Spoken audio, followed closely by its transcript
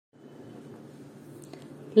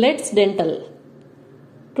Let's dental.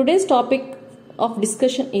 Today's topic of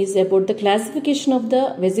discussion is about the classification of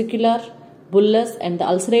the vesicular, bullous and the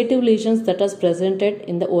ulcerative lesions that are presented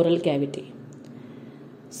in the oral cavity.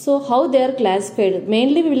 So how they are classified?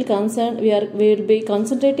 Mainly we will be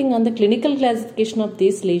concentrating on the clinical classification of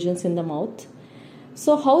these lesions in the mouth.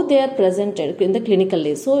 So how they are presented in the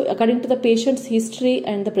clinically. So according to the patient's history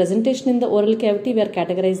and the presentation in the oral cavity, we are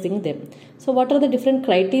categorizing them. So what are the different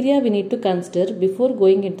criteria we need to consider before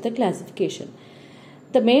going into the classification?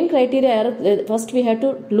 The main criteria are, first we have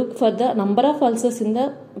to look for the number of ulcers in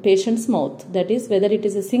the patient's mouth. That is whether it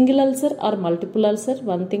is a single ulcer or multiple ulcer,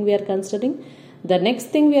 one thing we are considering. The next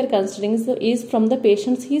thing we are considering is from the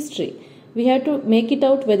patient's history. We have to make it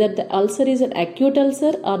out whether the ulcer is an acute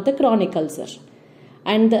ulcer or the chronic ulcer.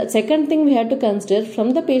 And the second thing we have to consider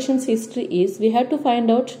from the patient's history is we have to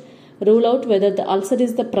rule out whether the ulcer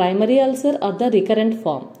is the primary ulcer or the recurrent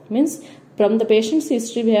form. Means from the patient's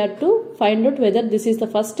history we have to find out whether this is the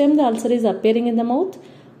first time the ulcer is appearing in the mouth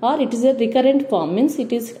or it is a recurrent form. Means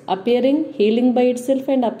it is appearing, healing by itself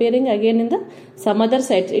and appearing again in the some other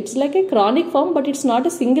site. It's like a chronic form, but it's not a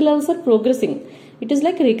single ulcer progressing. It is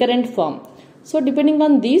like a recurrent form. So depending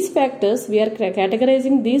on these factors, we are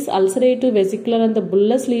categorizing these ulcerative, vesicular and the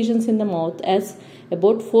bullous lesions in the mouth as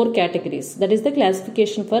about 4 categories. That is the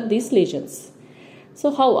classification for these lesions.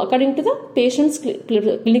 So how? According to the patient's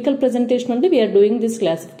clinical presentation only we are doing this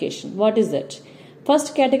classification. What is that?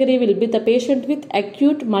 First category will be the patient with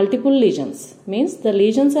acute multiple lesions. Means the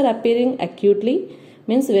lesions are appearing acutely.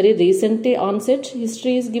 Means very recently onset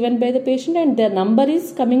history is given by the patient and their number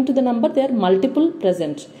is coming to the number. They are multiple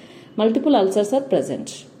present. Multiple ulcers are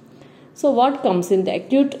present. So what comes in the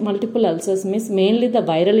acute multiple ulcers means mainly the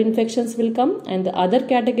viral infections will come, and the other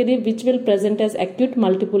category which will present as acute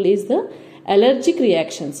multiple is the allergic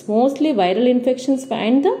reactions. Mostly viral infections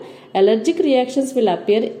and the allergic reactions will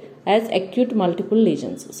appear as acute multiple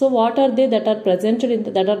lesions. So what are they that are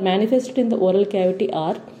presented that are manifested in the oral cavity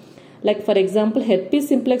are, like for example, herpes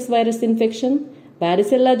simplex virus infection,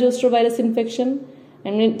 varicella zoster virus infection,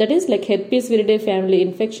 and that is like herpes viridae family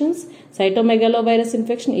infections, cytomegalovirus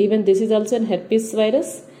infection, even this is also an herpes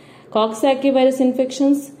virus, Coxsackie virus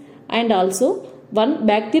infections, and also one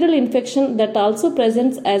bacterial infection that also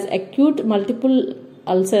presents as acute multiple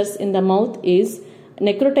ulcers in the mouth is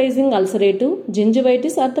necrotizing ulcerative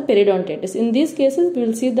gingivitis or the periodontitis. In these cases, we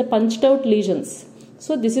will see the punched out lesions.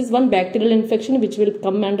 So this is one bacterial infection which will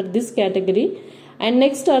come under this category. And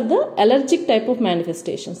next are the allergic type of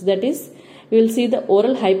manifestations. That is, we will see the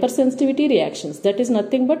oral hypersensitivity reactions. That is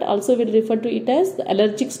nothing but also we will refer to it as the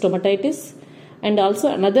allergic stomatitis. And also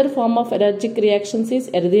another form of allergic reactions is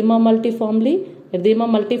erythema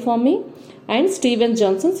multiforme and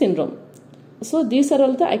Stevens-Johnson syndrome. So these are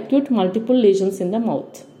all the acute multiple lesions in the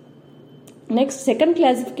mouth. Next, second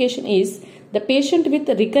classification is the patient with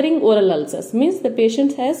recurring oral ulcers. Means the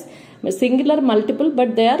patient has singular multiple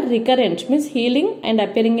but they are recurrent, means healing and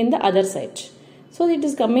appearing in the other side. So it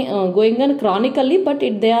is going on chronically, but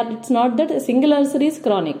it's not that a single ulcer is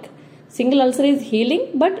chronic. Single ulcer is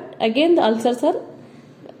healing, but again the ulcers are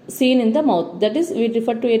seen in the mouth. That is, we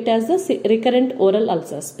refer to it as the recurrent oral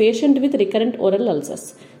ulcers. Patient with recurrent oral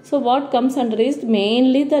ulcers. So what comes under is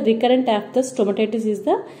mainly the recurrent after stomatitis is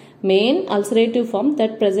the main ulcerative form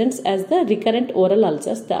that presents as the recurrent oral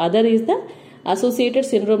ulcers. The other is the associated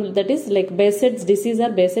syndrome, that is like Behçet's disease or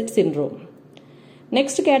Behçet syndrome.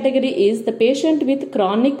 Next category is the patient with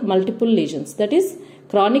chronic multiple lesions. That is,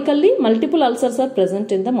 chronically multiple ulcers are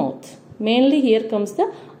present in the mouth. Mainly here comes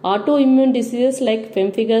the autoimmune diseases like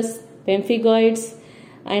pemphigus, pemphigoids,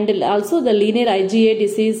 and also the linear IgA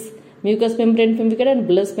disease, mucous membrane pemphigoid and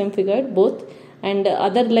bullous pemphigoid both, and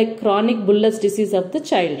other like chronic bullous disease of the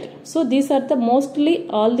child. So these are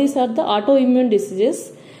all these are the autoimmune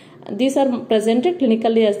diseases. These are presented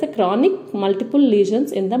clinically as the chronic multiple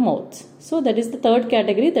lesions in the mouth. So that is the third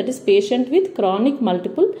category, that is patient with chronic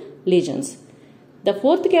multiple lesions. The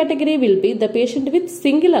fourth category will be the patient with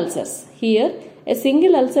single ulcers. Here a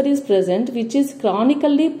single ulcer is present which is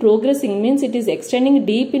chronically progressing, means it is extending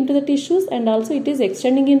deep into the tissues and also it is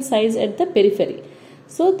extending in size at the periphery.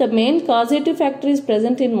 So the main causative factor is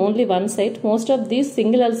present in only one site. Most of these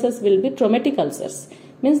single ulcers will be traumatic ulcers.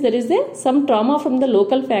 Means there is some trauma from the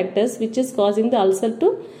local factors which is causing the ulcer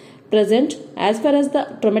to present. As far as the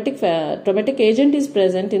traumatic agent is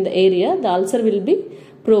present in the area, the ulcer will be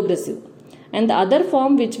progressive. And the other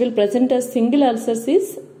form which will present as single ulcers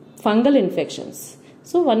is fungal infections.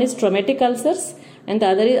 So one is traumatic ulcers and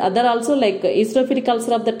the other also like eosinophilic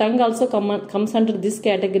ulcer of the tongue also comes under this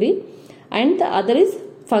category. And the other is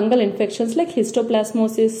fungal infections like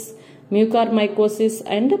histoplasmosis, mucormycosis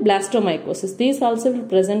and blastomycosis. These also will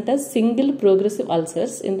present as single progressive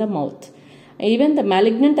ulcers in the mouth. Even the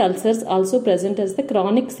malignant ulcers also present as the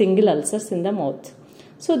chronic single ulcers in the mouth.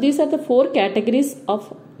 So these are the 4 categories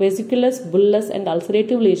of vesiculous, bullous and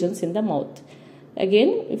ulcerative lesions in the mouth.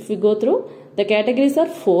 Again, if we go through, the categories are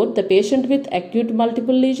 4. The patient with acute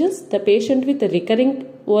multiple lesions, the patient with recurring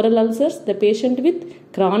oral ulcers, the patient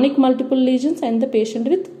with chronic multiple lesions and the patient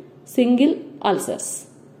with single ulcers.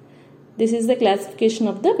 This is the classification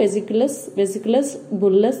of the vesiculous,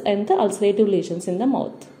 bullous and the ulcerative lesions in the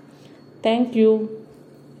mouth. Thank you.